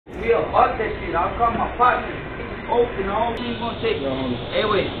We'll hug that shit. I'll call my partner. Open all. You ain't gonna take. Hey,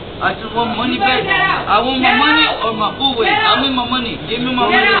 wait. I just want money back. I want my money or my food. Wait, I need my money. Give me my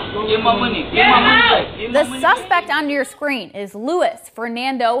money. Give my money. Give my money back. The suspect on your screen is Luis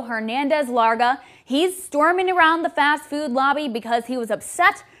Fernando Hernandez Larga. He's storming around the fast food lobby because he was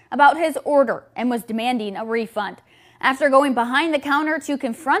upset about his order and was demanding a refund. After going behind the counter to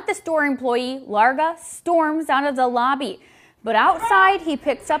confront the store employee, Larga storms out of the lobby. But outside, he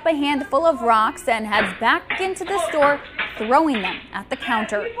picks up a handful of rocks and heads back into the store, throwing them at the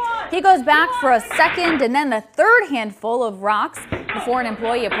counter. He goes back for a second and then the third handful of rocks before an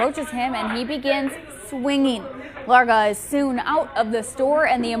employee approaches him and he begins swinging. Larga is soon out of the store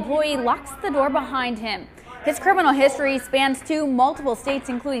and the employee locks the door behind him. His criminal history spans to multiple states,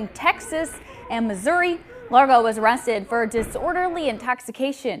 including Texas and Missouri. Larga was arrested for disorderly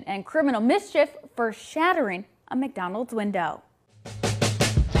intoxication and criminal mischief for shattering a McDonald's window.